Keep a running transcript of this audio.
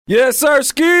Yes, sir,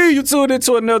 Ski. You tuned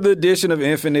into another edition of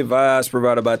Infinite Vibes,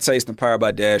 provided by Taste and Powered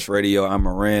by Dash Radio. I'm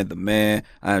Moran, the man.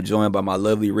 I am joined by my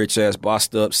lovely, rich-ass,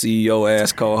 bossed-up,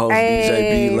 CEO-ass co-host,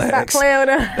 DJ B-Lax. Stop playing with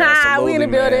us. We in the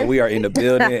building. Man. We are in the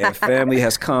building, and family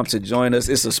has come to join us.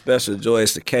 It's a special,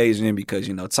 joyous occasion because,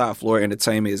 you know, Top Floor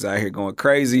Entertainment is out here going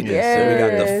crazy. Yes. So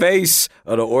we got the face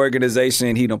of the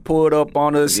organization. He done pulled up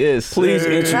on us. Yes, Please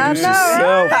sir. introduce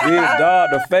yourself, big dog,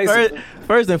 the face.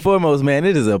 First and foremost, man,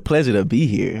 it is a pleasure to be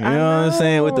here. You know what I'm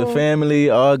saying? With the family,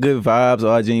 all good vibes,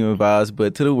 all genuine vibes.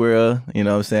 But to the world, you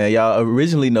know what I'm saying? Y'all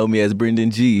originally know me as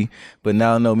Brendan G, but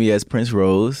now know me as Prince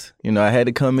Rose. You know, I had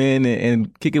to come in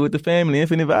and kick it with the family.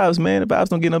 Infinite Vibes, man. The vibes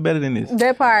don't get no better than this.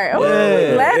 That part. Oh,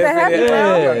 Yeah. glad to have you,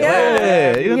 bro.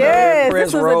 Yeah. You know, Yes,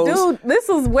 Prince this was Rose. a dude. This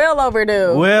was well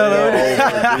overdue.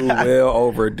 Well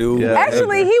overdue. Yeah.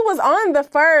 Actually, he was on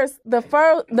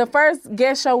the first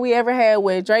guest show we ever had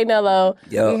with Dre Nello.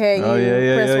 Yep. We had you, Oh,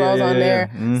 yeah, Prince Rose on there.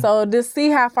 Mm. So to see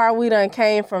how far we done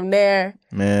came from there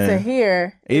Man. to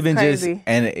here, Even it's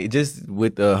crazy. just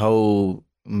with the whole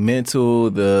mental,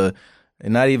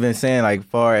 and not even saying like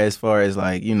far as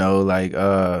like, you know, like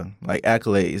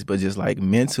accolades, but just like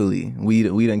mentally,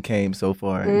 we done came so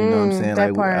far. You know what I'm saying? that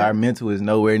Like part. our mental is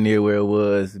nowhere near where it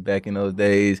was back in those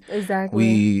days.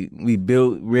 Exactly. We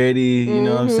built ready. You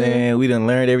know what I'm saying? We done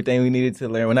learned everything we needed to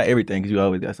learn. Well, not everything, because you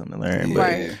always got something to learn.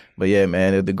 Right. But yeah,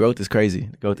 man, the growth is crazy.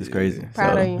 The growth is crazy.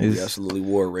 Proud of you. We absolutely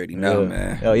war ready now,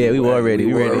 man. Oh yeah, we war ready.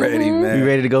 We war ready, man. We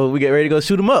ready to go. We get ready to go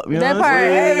shoot them up. You know That what I'm part.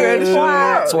 saying? Hey, Ready to shoot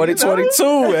 'em up. 2022.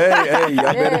 Hey,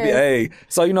 y'all better be. Yes. Hey,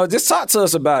 so you know, just talk to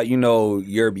us about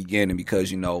your beginning,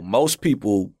 because you know most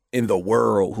people in the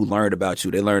world who learned about you,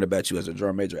 they learned about you as a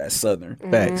drum major at Southern.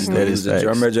 Facts. You know, That he is was a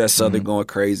drum facts. major at Southern, going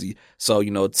crazy. So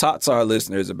you know, talk to our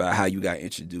listeners about how you got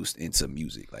introduced into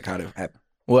music, like how did it happen.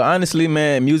 Well, honestly,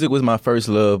 man, music was my first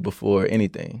love before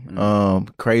anything.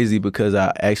 Crazy because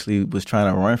I actually was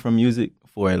trying to run from music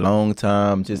for a long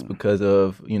time just because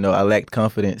of, you know, I lacked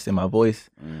confidence in my voice.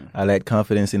 I lacked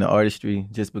confidence in the artistry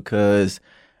just because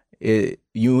when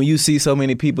you see so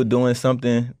many people doing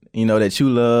something, you know, that you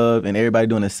love and everybody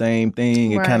doing the same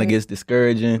thing, it kind Right. of gets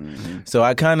discouraging. So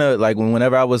I kind of, like,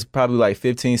 whenever I was probably like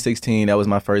 15, 16, that was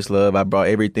my first love. I brought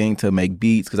everything to make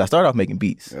beats because I started off making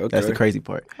beats. Okay. That's the crazy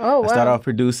part. Oh, wow. I started off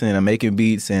producing and making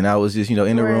beats, and I was just, you know,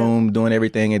 in the Right. room doing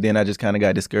everything, and then I just kind of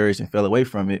got discouraged and fell away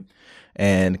from it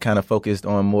and kind of focused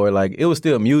on more like, it was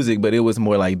still music, but it was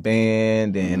more like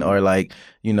band and or like,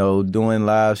 you know, doing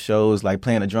live shows, like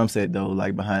playing a drum set though,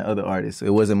 like behind other artists. It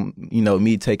wasn't, you know,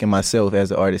 me taking myself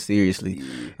as an artist seriously.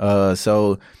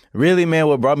 So really, man,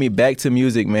 what brought me back to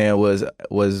music, man, was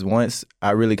once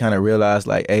I really kind of realized,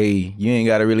 like, hey, you ain't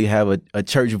got to really have a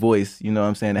church voice, you know what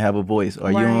I'm saying, to have a voice,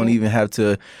 or you don't Right. even have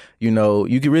to, you know,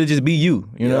 you can really just be you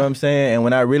know what I'm saying? And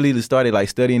when I really started, like,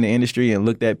 studying the industry and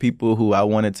looked at people who I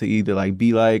wanted to either, like,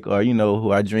 be like, or, you know,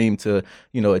 who I dreamed to,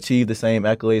 you know, achieve the same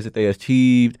accolades that they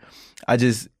achieved,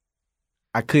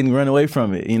 I couldn't run away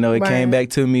from it. You know, it came Right. back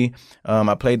to me.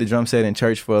 I played the drum set in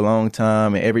church for a long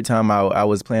time, and every time I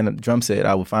was playing the drum set,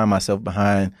 I would find myself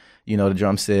behind, you know, the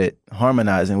drum set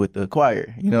harmonizing with the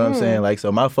choir. You know what I'm saying? Like,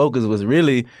 so my focus was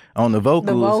really on the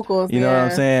vocals. You know what I'm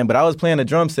yeah. saying? But I was playing the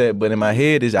drum set, but in my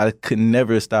head, I could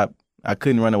never stop. I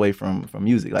couldn't run away from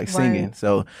music, like singing.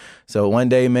 Right. So one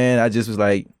day, man, I just was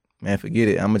like, man, forget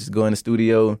it. I'm gonna just go in the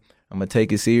studio. I'm gonna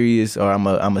take it serious, or I'm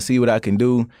gonna see what I can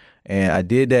do. And I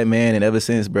did that, man, and ever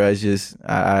since, bro, it's just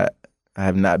I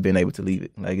have not been able to leave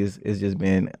it. Like it's just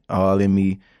been all in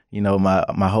me. You know,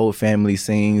 my whole family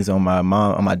sings on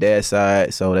my dad's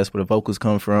side, so that's where the vocals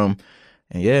come from.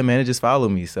 And yeah, man, it just followed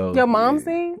me. So Your mom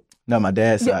sing? No, my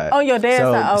dad's side. Oh, your dad's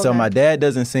side. So Okay. my dad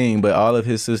doesn't sing, but all of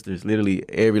his sisters, literally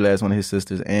every last one of his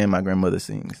sisters, and my grandmother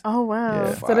sings. Oh, wow.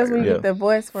 Yeah. So that's where you Fire. get the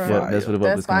voice from. Yeah, that's where the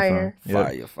vocals That's come fire. from.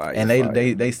 Yep. Fire. And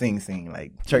they sing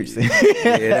like church sing.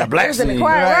 Yeah, that black It's in the scene.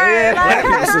 choir,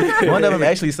 right? One of them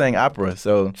actually sang opera,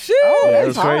 so Oh, yeah, it that's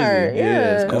was crazy. hard. Yeah,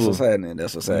 Yeah. it's That's cool. what's happening.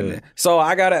 That's what's happening. So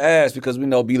I gotta ask, because we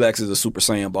know B-Lex is a Super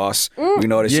Saiyan boss. We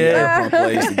know that she Yeah. had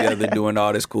plays together, doing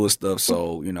all this cool stuff.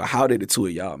 So you know, how did the two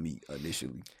of y'all meet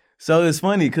initially? So it's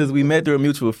funny because we met through a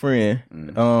mutual friend.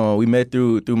 We met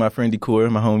through my friend Decor,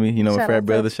 my homie. You know, my Shout frat out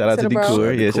brother. to- Shout out to to the bro.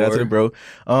 Decor. Yeah, shout out to the bro.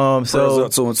 Prayers So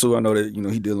up 2 and 2. I know that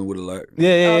he dealing with a lot.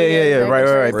 yeah. yeah, Right.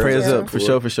 Prayers Prayers up. up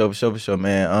for sure,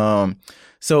 man.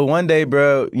 So one day,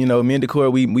 bro, you know, me and Decor,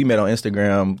 we met on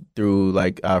Instagram through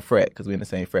like our frat because we in the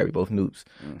same frat. We both noobs.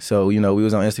 So you know, we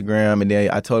was on Instagram, and then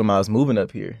I told him I was moving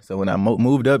up here. So when I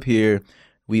moved up here,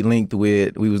 we linked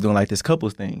with, we was doing like this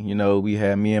couples thing. You know, we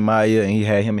had me and Maya, and he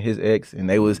had him and his ex, and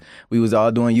we was all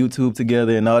doing YouTube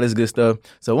together and all this good stuff.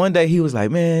 So one day he was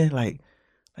like, man, like,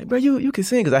 like, bro, you can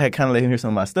sing, because I had kind of let him hear some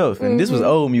of my stuff, and this was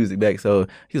old music back. So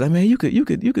he was like, man, you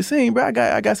could sing, bro.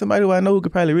 I got somebody who I know who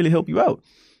could probably really help you out.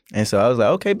 And so I was like,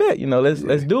 okay, bet,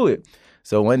 let's do it.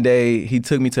 So one day he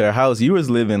took me to her house. You was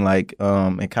living like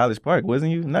in College Park,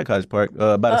 wasn't you? Not College Park,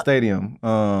 by the stadium.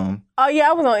 Oh yeah,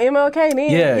 I was on MLK then.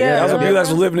 Yeah. That was when B-Lax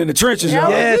was living in the trenches, y'all.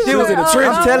 Yeah, she was in the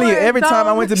trenches. I'm telling you, every time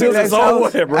I went to B-Lax's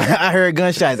house, bro. I heard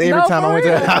gunshots. Every time I went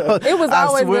to her house, it was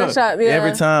always gunshots. Yeah.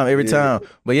 Every time.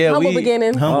 But yeah, humble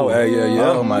beginning. Humble. Yeah.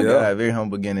 Oh my God, very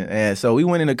humble beginning. And so we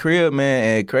went in the crib,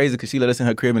 man, and crazy because she let us in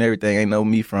her crib and everything. Ain't know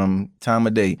me from time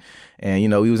of day. And,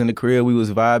 we was in the crib, we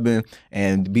was vibing,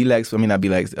 and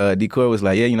Decor was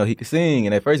like, yeah, he could sing.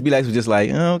 And at first, B-Lax was just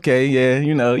like, oh, okay, yeah,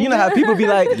 you know how people be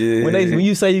like, when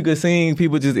you say you could sing,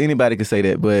 people just, anybody could say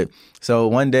that. But, so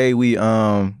one day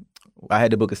I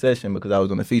had to book a session because I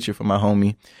was on a feature for my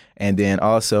homie. And then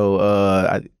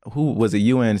also, who was it?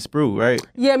 You and Sprue, right?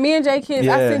 Yeah, me and J Kids.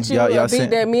 I sent you a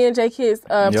beat that me and J Kids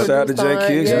produced. Shout out to J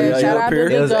Kids. Shout out to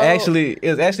it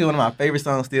was actually one of my favorite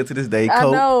songs still to this day. I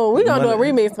know. We're going to do a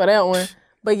remix for that one.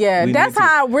 But yeah, that's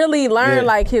how I really learned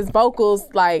like his vocals,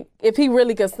 like if he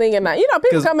really could sing or not.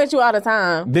 People come at you all the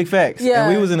time. Big facts. Yeah.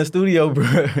 And we was in the studio,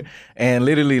 bro, and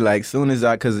literally like soon as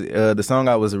because the song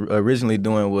I was originally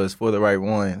doing was For the Right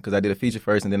One, because I did a feature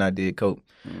first and then I did Cope.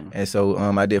 And so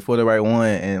I did For the Right One,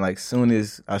 and like soon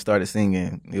as I started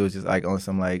singing, it was just like on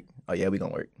some like, oh yeah, we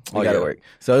gonna work. We gotta work.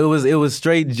 So it was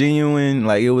straight genuine.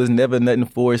 Like it was never nothing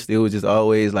forced. It was just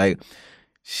always like,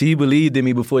 she believed in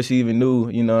me before she even knew,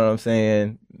 you know what I'm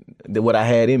saying, what I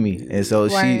had in me. And so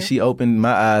she opened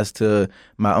my eyes to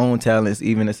my own talents,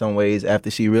 even in some ways, after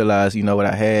she realized, what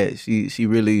I had. You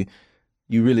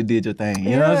really did your thing.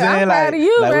 You know what I'm saying? I'm proud of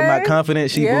you, like man. with my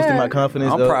confidence, she boosted my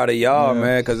confidence. I'm proud of y'all,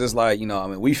 man, because it's like,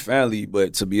 we family,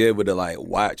 but to be able to like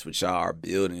watch what y'all are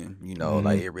building,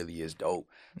 like it really is dope.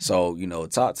 So,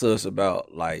 talk to us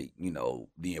about like,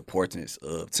 the importance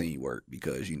of teamwork,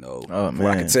 because, from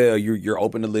what I can tell, you're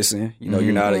open to listen.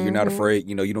 You're not afraid.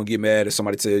 You don't get mad if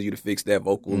somebody tells you to fix that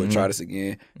vocal or try this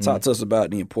again. Talk to us about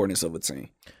the importance of a team.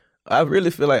 I really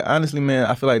feel like, honestly, man,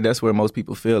 I feel like that's where most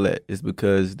people feel at, is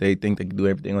because they think they can do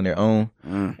everything on their own.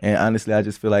 And honestly, I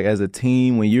just feel like as a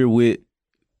team, when you're with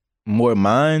more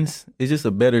minds, it's just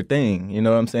a better thing. You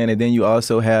know what I'm saying? And then you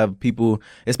also have people,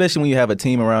 especially when you have a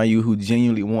team around you who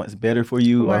genuinely wants better for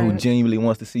you or who genuinely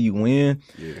wants to see you win.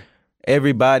 Yeah.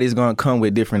 Everybody's going to come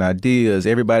with different ideas.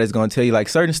 Everybody's going to tell you like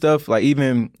certain stuff. Like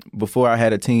even before I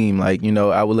had a team, like,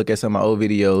 I would look at some of my old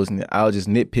videos and I'll just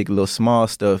nitpick little small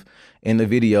stuff in the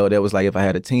video that was like, if I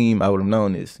had a team, I would have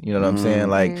known this. You know what I'm saying?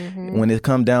 Like when it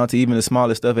come down to even the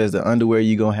smallest stuff as the underwear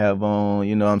you going to have on,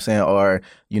 you know what I'm saying? Or,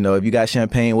 if you got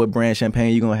champagne, what brand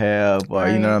champagne you going to have? Or,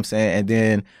 you know what I'm saying? And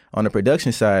then on the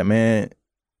production side, man,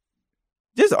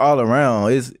 just all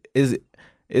around is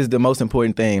the most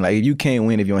important thing. Like you can't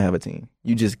win if you don't have a team.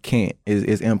 You just can't.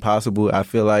 It's impossible. I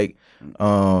feel like,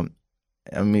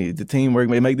 the teamwork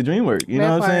may make the dream work. You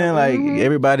know what I'm saying? Like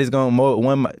everybody's going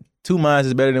two minds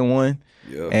is better than one.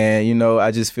 Yeah. And I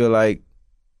just feel like,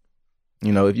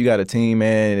 if you got a team,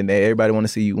 man, and everybody want to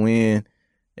see you win,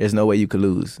 there's no way you could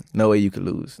lose. No way you could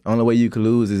lose. Only way you could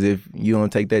lose is if you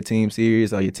don't take that team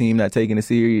serious or your team not taking it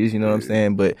serious. You know what I'm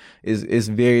saying? But it's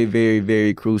very, very,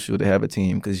 very crucial to have a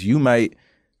team, because you might.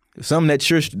 Something that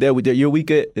you're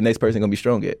weak at, the next person gonna be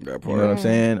strong at. You know what I'm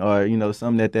saying? Or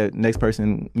something that next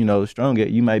person strong at,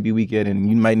 you might be weak at, and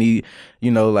you might need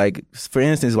like for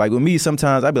instance, like with me,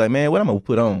 sometimes I be like, man, what I'm gonna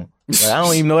put on? Like, I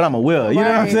don't even know what I'm gonna wear. You know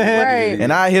what I'm saying?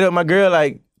 And I hit up my girl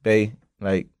like, babe,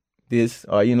 like this,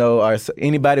 or or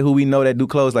anybody who we know that do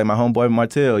clothes, like my homeboy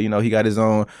Martell. He got his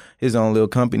own little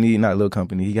company, not little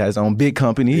company. He got his own big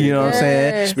company. You know what I'm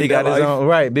saying? He got his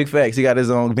own big facts. He got his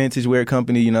own vintage wear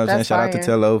company. You know what I'm saying? Shout out to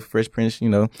Tello, Fresh Prince.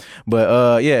 But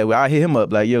I hit him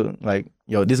up like,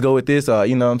 yo, this go with this, or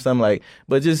you know what I'm saying? Like,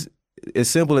 but just as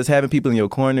simple as having people in your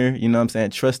corner. You know what I'm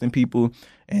saying? Trusting people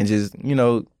and just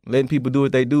letting people do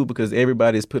what they do, because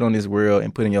everybody is put on this world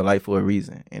and put in your life for a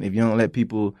reason. And if you don't let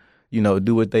people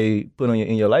do what they put on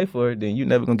in your life for, then you're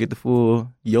never gonna get the full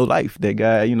your life that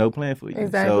God, planned for you.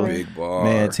 Exactly. So, big bar.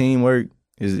 Man, teamwork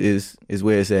is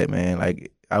where it's at, man.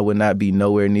 Like I would not be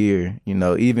nowhere near,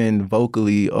 even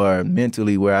vocally or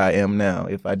mentally where I am now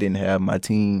if I didn't have my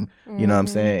team You know what I'm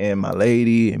saying? And my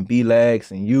lady and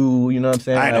B-Lax and you know what I'm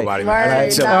saying? I ain't like, nobody,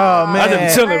 Right. man. Oh, man. I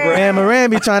just be chilling, bro. Man, Moran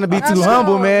be trying to be too know.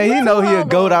 humble, man. He know he a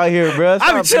goat out here, bro.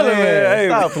 I be chilling, man. Hey.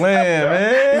 Stop playing,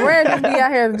 man. Brand just be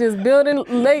out here just building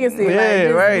legacy, Yeah, like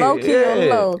just right. low key on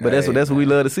low. But that's what we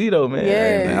love to see, though, man.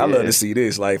 Yeah. Man, I love to see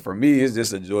this. Like, for me, it's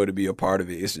just a joy to be a part of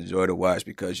it. It's a joy to watch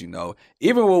because, you know,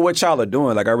 even with what y'all are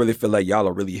doing, like, I really feel like y'all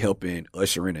are really helping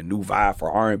usher in a new vibe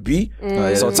for R&B.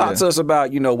 So talk to us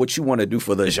about, you know, what you want to do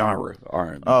for the genre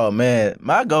R&B. Oh man,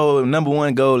 my number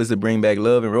one goal is to bring back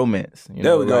love and romance. You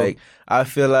know, There we go. like I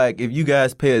feel like if you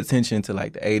guys pay attention to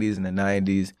like the 80s and the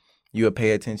 90s, you'll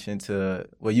pay attention to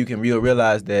you can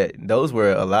realize that those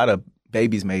were a lot of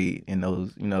babies made in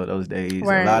those days.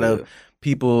 Right. A lot of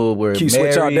people were Keep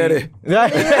married. switch out daddy. Nah,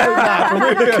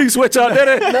 for real. Keep switch out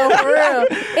daddy. No, for real.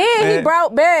 And he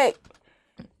brought back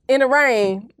In the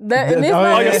Rain.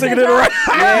 Oh, you're singing in the rain.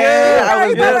 Yeah, I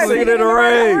was Yeah, singing in the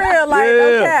rain. For real, like,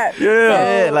 no cap.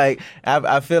 Yeah. Yeah, like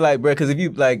I feel like, bro, because if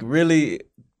you like really,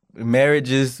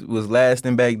 marriages was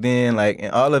lasting back then, like,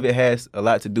 and all of it has a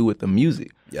lot to do with the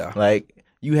music. Yeah. Like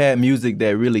you had music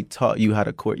that really taught you how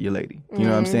to court your lady. You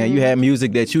know what I'm saying? You had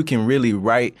music that you can really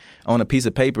write on a piece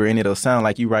of paper and it'll sound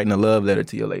like you writing a love letter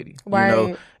to your lady. Right. You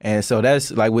know? And so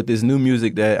that's like with this new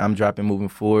music that I'm dropping moving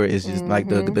forward, it's just like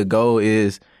the goal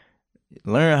is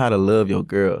learn how to love your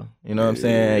girl. You know what I'm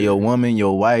saying? Your woman,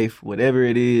 your wife, whatever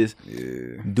it is.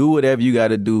 Yeah. Do whatever you got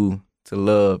to do to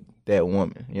love that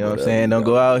woman. You know what I'm saying? Don't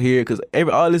go out here because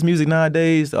all this music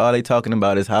nowadays, all they talking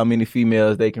about is how many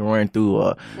females they can run through,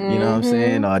 or you know what I'm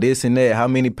saying, or this and that, how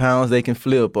many pounds they can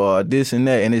flip, or this and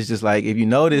that. And it's just like, if you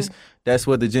notice, that's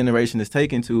what the generation is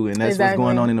taking to, and that's what's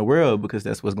going on in the world, because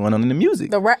that's what's going on in the music.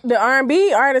 The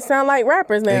R&B artists sound like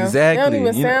rappers now. Exactly. They don't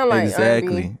even sound like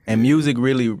exactly. R&B. And music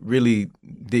really, really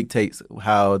dictates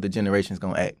how the generation's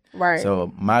gonna act. Right.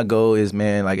 So my goal is,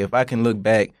 man, like if I can look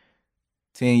back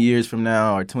 10 years from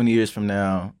now or 20 years from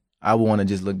now, I want to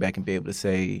just look back and be able to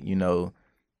say, you know,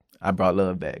 I brought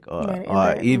love back.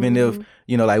 Or even if,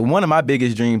 you know, like one of my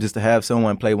biggest dreams is to have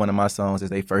someone play one of my songs as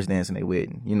they first dance in their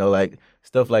wedding. You know, like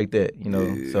stuff like that, you know.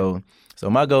 Yeah. So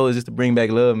my goal is just to bring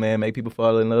back love, man, make people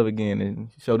fall in love again and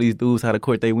show these dudes how to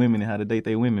court their women and how to date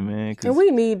their women, man. And we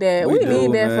need that. We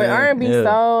need that for R&B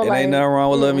soul. It like, ain't nothing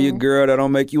wrong with loving your girl. That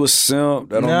don't make you a simp.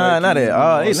 That don't Nah, make not you, at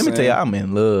all. Hey, you know let me tell you, I'm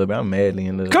in love, bro. I'm madly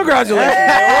in love. Congratulations,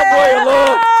 man. My boy in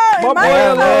love. My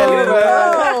boy in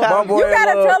love. My boy You in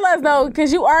gotta love. tell us though,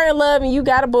 because you are in love and you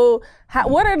got a boo.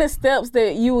 What are the steps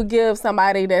that you would give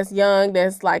somebody that's young,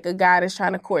 that's like a guy that's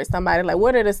trying to court somebody? Like,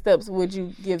 what are the steps would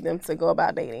you give them to go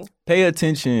about dating? Pay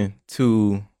attention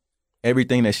to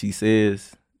everything that she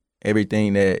says,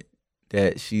 everything that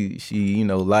she you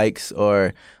know likes,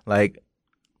 or like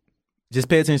just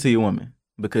pay attention to your woman,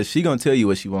 because she gonna tell you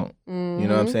what she want. You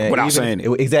know what I'm saying? Without saying it.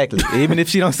 Exactly. Even if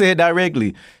she don't say it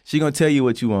directly, she gonna tell you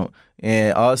what you want.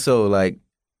 And also, like,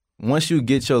 once you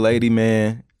get your lady,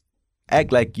 man,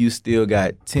 act like you still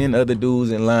got 10 other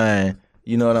dudes in line.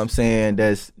 You know what I'm saying?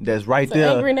 That's right So there.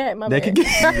 angry Nat, my that bad. can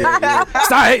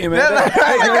Stop hating, man.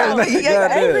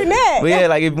 Angry Nat. But yeah,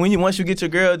 like once you get your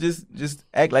girl, just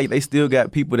act like they still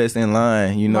got people that's in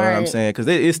line. You know what I'm Right. saying? Because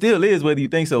it still is, whether you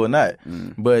think so or not.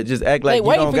 But just act like They you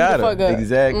waiting don't for you to got fuck her. up.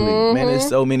 Exactly, man. There's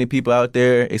so many people out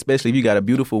there, especially if you got a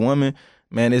beautiful woman.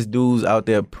 Man, there's dudes out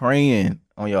there praying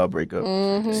on y'all breakup.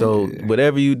 So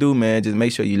whatever you do, man, just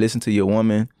make sure you listen to your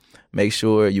woman. Make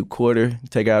sure you court her,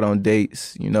 take her out on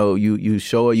dates. You know, you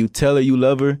show her, you tell her you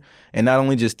love her, and not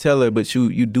only just tell her, but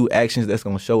you do actions that's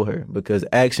gonna show her, because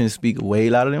actions speak way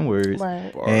louder than words.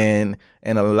 Right. And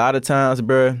a lot of times,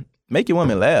 bruh, make your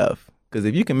woman laugh, because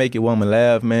if you can make your woman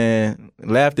laugh, man,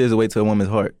 laughter is a way to a woman's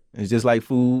heart. It's just like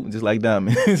food, just like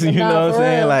diamonds. You know what I'm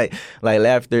saying? Like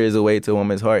laughter is a way to a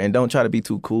woman's heart, and don't try to be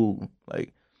too cool.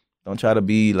 Like, don't try to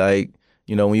be like,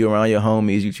 you know, when you're around your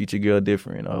homies, you treat your girl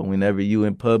different. Or whenever you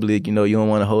in public, you know, you don't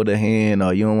want to hold her hand,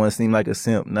 or you don't want to seem like a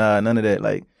simp. Nah, none of that.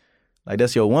 Like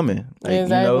that's your woman. Like,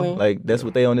 Exactly. You know, like that's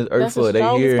what they on this earth That's for. the They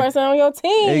strongest here. person on your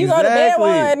team. You go to bed with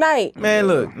her at night. Man,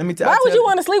 look, let me tell you. Why would you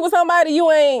want to sleep with somebody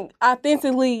you ain't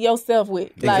authentically yourself with?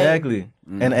 Like, Exactly.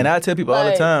 And I tell people all the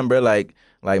Like- time, bro, like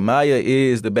Maya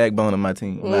is the backbone of my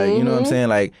team. Like, you know what I'm saying?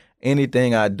 Like,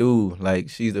 anything I do, like,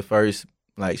 she's the first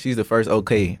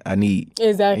okay I need.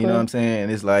 Exactly. You know what I'm saying?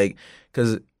 And it's like,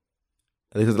 because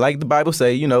like the Bible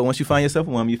say, you know, once you find yourself a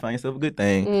woman, you find yourself a good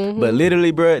thing. But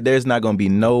literally, bro, there's not going to be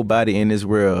nobody in this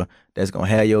world that's going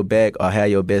to have your back or have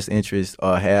your best interest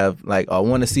or have, like, or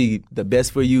want to see the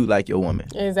best for you like your woman.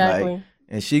 Exactly. Like,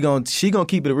 And she gonna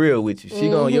keep it real with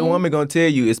you. Your woman gonna tell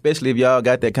you, especially if y'all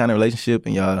got that kind of relationship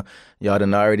and y'all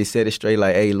done already set it straight.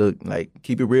 Like, hey, look, like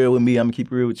keep it real with me. I'm gonna keep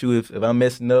it real with you. If I'm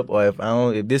messing up or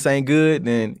if this ain't good,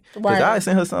 then because I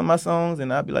send her some of my songs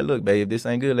and I'll be like, look, babe, if this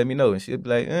ain't good, let me know. And she'll be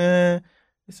like,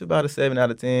 it's about a 7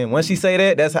 out of 10. Once she say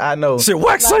that, that's how I know. Shit,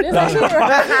 wax it. Shit,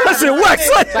 wax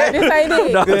it. Like, this ain't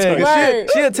it. Yeah,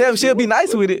 she'll tell me, she'll be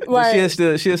nice with it, but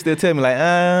she'll still tell me like,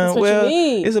 well,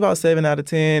 it's about 7 out of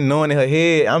 10. Knowing in her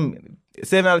head, I'm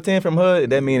 7 out of 10 from her.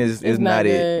 That means it's not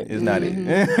it. It's not it.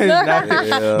 It's not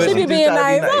it. She be being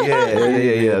nice.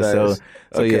 Yeah.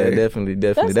 So yeah, definitely.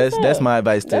 That's my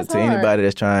advice to anybody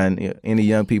that's trying, any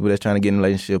young people that's trying to get in a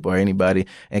relationship or anybody,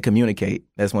 and communicate.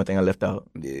 That's one thing I left out.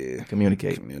 Yeah,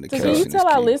 communicate. So can you tell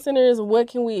our listeners what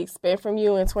can we expect from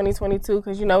you in 2022?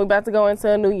 Because we're about to go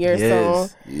into a new year soon.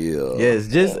 Yes,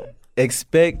 just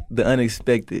expect the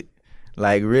unexpected.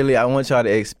 Like really, I want y'all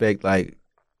to expect like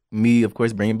me, of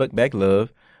course, bringing back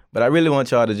love, but I really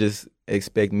want y'all to just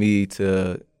expect me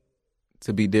to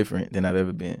be different than I've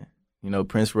ever been.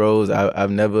 Prince Rose, I've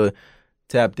never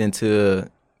tapped into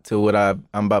what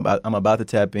I'm about to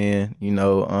tap in.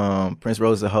 Prince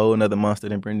Rose is a whole nother monster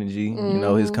than Brendan G.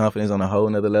 His confidence on a whole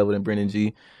nother level than Brendan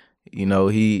G.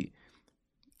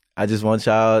 I just want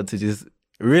y'all to just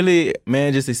really,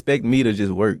 man, just expect me to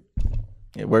just work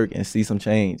and see some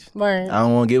change. Right. I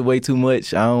don't want to give away too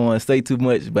much. I don't want to say too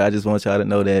much, but I just want y'all to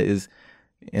know that is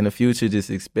in the future, just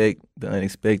expect the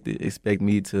unexpected. Expect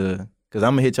me to. Because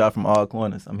I'm going to hit y'all from all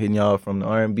corners. I'm hitting y'all from the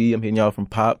R&B. I'm hitting y'all from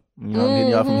pop. I'm hitting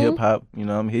y'all from hip-hop.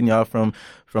 I'm hitting y'all from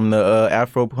the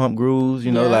Afro pump grooves.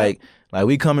 Like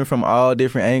we coming from all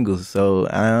different angles. So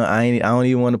I don't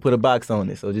even want to put a box on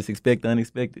it. So just expect the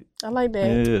unexpected. I like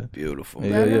that. Yeah. Beautiful.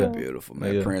 Yeah. Beautiful,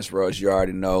 man. Yeah. Prince Rose, you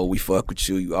already know we fuck with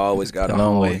you. You always got a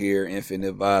home here.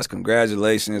 Infinite Vibes.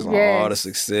 Congratulations on all the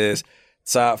success.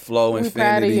 Top Flow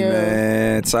Infinity,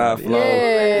 man. Top Flow.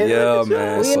 Yeah,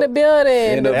 man. We in the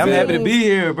building. I'm happy to be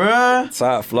here, bro.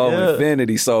 Top Flow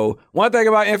Infinity. So one thing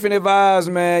about Infinite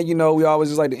Vibes, man, we always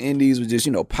just like to end these with just,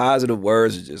 positive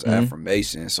words or just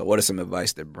affirmation. So what is some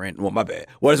advice that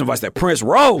what is some advice that Prince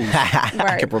Rose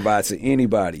can provide to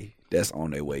anybody that's on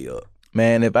their way up?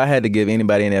 Man, if I had to give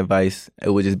anybody any advice,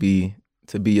 it would just be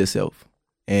to be yourself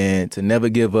and to never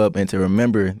give up and to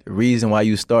remember the reason why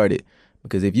you started.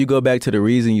 Because if you go back to the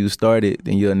reason you started,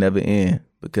 then you'll never end.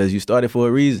 Because you started for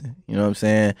a reason, you know what I'm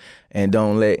saying? And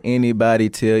don't let anybody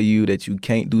tell you that you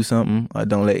can't do something, or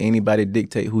don't let anybody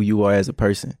dictate who you are as a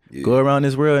person. Yeah. Go around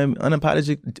this world and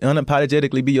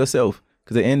unapologetically be yourself.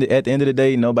 Because at the end of the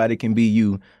day, nobody can be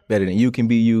you better than you can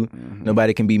be you. Mm-hmm.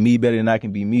 Nobody can be me better than I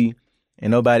can be me.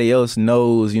 And nobody else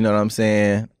knows, you know what I'm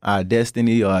saying, our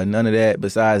destiny or none of that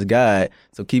besides God.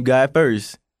 So keep God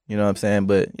first. You know what I'm saying?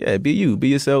 But yeah, be you, be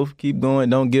yourself, keep going,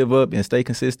 don't give up, and stay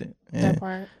consistent. That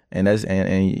part. And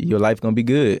your life gonna be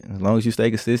good as long as you stay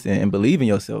consistent and believe in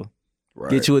yourself.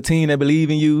 Right. Get you a team that believe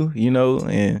in you,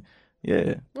 and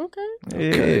yeah.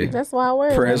 Okay. That's why I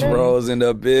wear Prince Rose in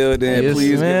the building. Yes,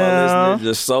 please give my listeners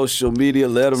your social media.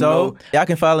 Let them know. Y'all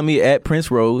can follow me at Prince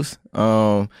Rose.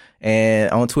 And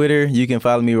on Twitter, you can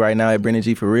follow me right now at Brendan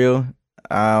G For Real.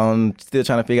 I'm still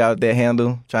trying to figure out that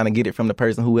handle, trying to get it from the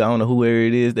person who, I don't know whoever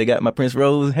it is. They got my Prince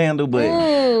Rose handle,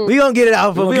 but we gonna get it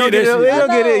out. We gonna get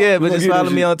it. Yeah, but just follow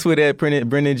me on Twitter at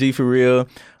Brendan G For Real.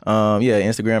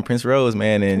 Instagram Prince Rose,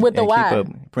 man, and with the Y. Keep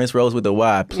up Prince Rose with the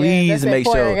Y. Please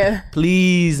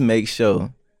make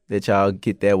sure that y'all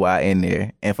get that Y in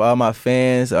there. And for all my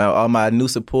fans, all my new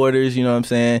supporters, you know what I'm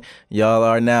saying, y'all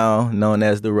are now known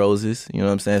as the Roses, you know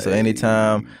what I'm saying? So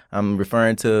anytime I'm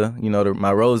referring to,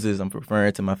 my Roses, I'm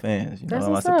referring to my fans,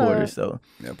 all my supporters. So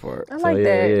that part. I like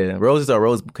that. Yeah. Roses are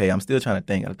rose bouquet. I'm still trying to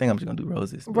think. I think I'm just going to do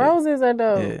roses. Roses are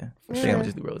dope. Yeah. I think I'm going to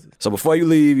just do roses. So before you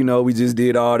leave, we just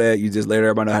did all that. You just let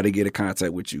everybody know how to get in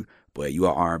contact with you. But you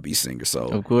are R&B singer, so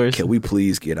of course. Can we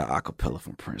please get an acapella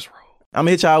from Prince Rose? I'm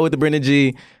going to hit y'all with the Brendan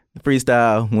G.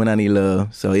 Freestyle When I Need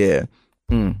Love. So yeah.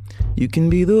 You can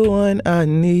be the one I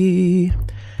need.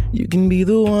 You can be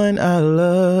the one I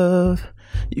love.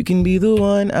 You can be the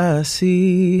one I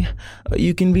see. Or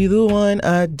you can be the one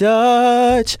I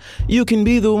dodge. You can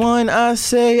be the one I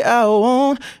say I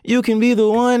won't. You can be the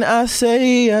one I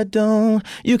say I don't.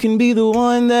 You can be the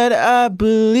one that I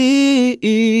believe.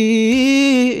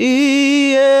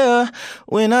 Yeah.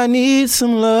 When I need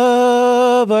some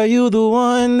love, are you the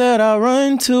one that I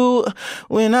run to?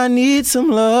 When I need some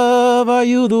love, are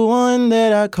you the one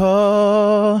that I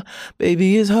call?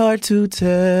 Baby, it's hard to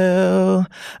tell.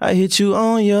 I hit you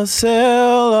on your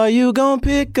cell. Are you gon'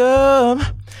 pick up?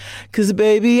 'Cause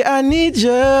baby, I need you.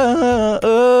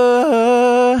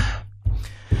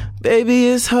 Baby,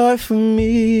 it's hard for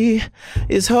me.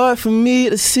 It's hard for me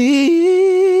to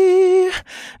see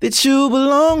that you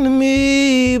belong to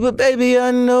me. But baby, I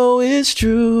know it's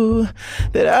true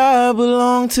that I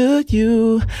belong to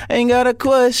you. Ain't gotta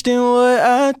question what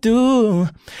I do.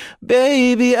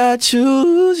 Baby, I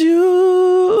choose you.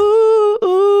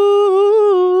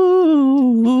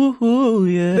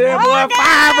 Yeah. That boy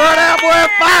fire, bro. That boy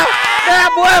fire. That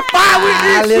boy fire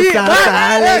with this shit.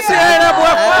 That shit ain't that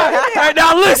boy fire. Hey,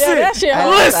 now listen. that shit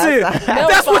Listen.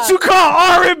 That's what you call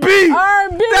R&B.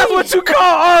 R&B. That's what you call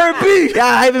R&B.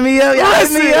 Y'all hyping me up. Y'all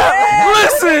hyping me up.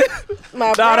 Listen. My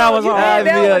No, that was you hard.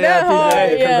 did that one, that hard,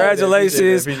 Hey, yeah.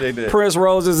 congratulations. Appreciate that. Prince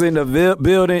Rose is in the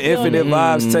building. Infinite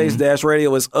Vibes Taste Dash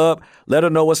Radio is up. Let her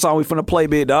know what song we finna play,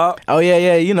 big dog. Oh,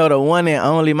 yeah. You know, the one and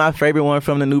only, my favorite one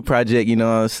from the new project, you know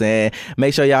what I'm saying?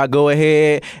 Make sure y'all go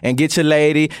ahead and get your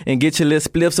lady and get your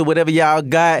little spliffs or whatever y'all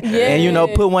got. Yeah. And, you know,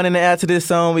 put one in the air to this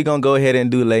song. We gonna go ahead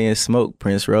and do Lay and Smoke.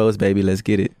 Prince Rose, baby, let's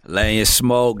get it. Laying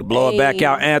Smoke, the Blow It Back Hey.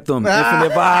 Out anthem.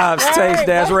 Infinite Vibes Taste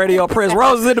Dash Radio. Prince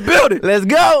Rose is in the building. Let's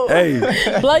go. Hey.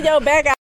 Blow your back out.